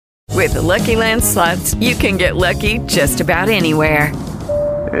With the Lucky Land Slots, you can get lucky just about anywhere.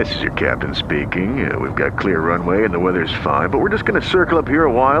 This is your captain speaking. We've got clear runway and the weather's fine, but we're just going to circle up here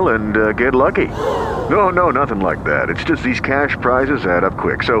a while and get lucky. No, nothing like that. It's just these cash prizes add up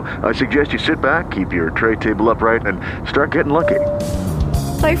quick. So I suggest you sit back, keep your tray table upright, and start getting lucky.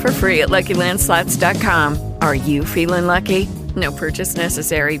 Play for free at LuckyLandSlots.com. Are you feeling lucky? No purchase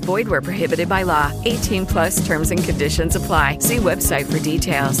necessary. Void where prohibited by law. 18 plus terms and conditions apply. See website for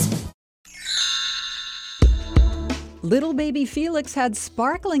details. Little baby Felix had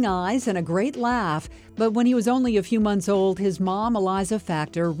sparkling eyes and a great laugh, but when he was only a few months old, his mom, Eliza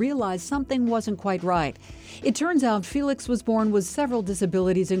Factor, realized something wasn't quite right. It turns out Felix was born with several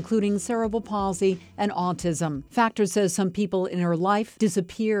disabilities, including cerebral palsy and autism. Factor says some people in her life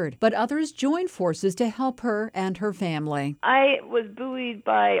disappeared, but others joined forces to help her and her family. I was buoyed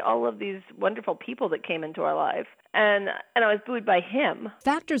by all of these wonderful people that came into our life. And I was buoyed by him.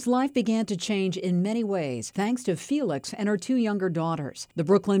 Factor's life began to change in many ways, thanks to Felix and her two younger daughters. The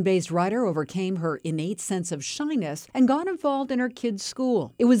Brooklyn-based writer overcame her innate sense of shyness and got involved in her kids'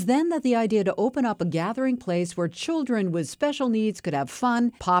 school. It was then that the idea to open up a gathering place where children with special needs could have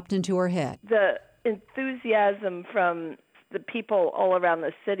fun popped into her head. The enthusiasm from the people all around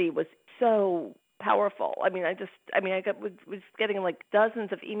the city was so powerful. I was getting like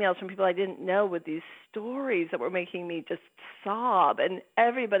dozens of emails from people I didn't know with these stories that were making me just sob, and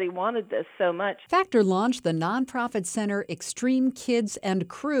everybody wanted this so much. Factor launched the nonprofit center Extreme Kids and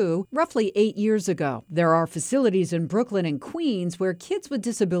Crew roughly 8 years ago. There are facilities in Brooklyn and Queens where kids with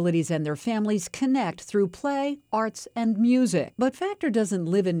disabilities and their families connect through play, arts, and music. But Factor doesn't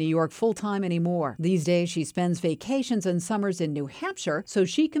live in New York full-time anymore. These days, she spends vacations and summers in New Hampshire so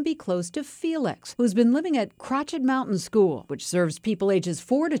she can be close to Felix, who's been living at Crotchet Mountain School, which serves people ages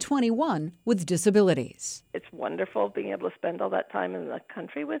 4 to 21 with disabilities. It's wonderful being able to spend all that time in the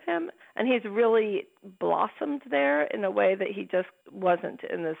country with him. And he's really blossomed there in a way that he just wasn't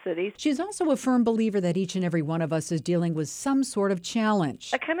in the city. She's also a firm believer that each and every one of us is dealing with some sort of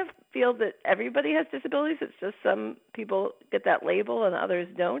challenge. I kind of feel that everybody has disabilities. It's just some people get that label and others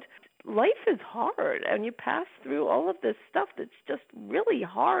don't. Life is hard, and you pass through all of this stuff that's just really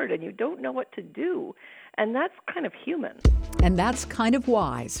hard, and you don't know what to do. And that's kind of human. And that's kind of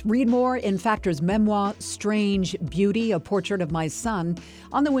wise. Read more in Factor's memoir, Strange Beauty, A Portrait of My Son.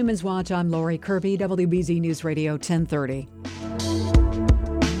 On the Women's Watch, I'm Lori Kirby, WBZ News Radio 1030.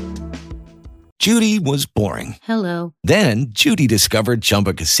 Judy was boring. Hello. Then Judy discovered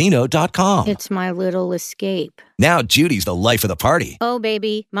ChumbaCasino.com. It's my little escape. Now Judy's the life of the party. Oh,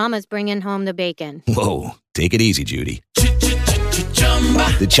 baby, mama's bringing home the bacon. Whoa, take it easy, Judy.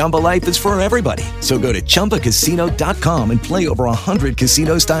 The Chumba life is for everybody. So go to ChumbaCasino.com and play over 100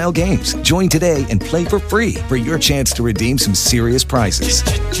 casino-style games. Join today and play for free for your chance to redeem some serious prizes.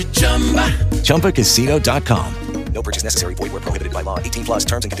 ChumbaCasino.com. No purchase necessary. Void where prohibited by law. 18 plus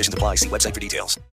terms and conditions apply. See website for details.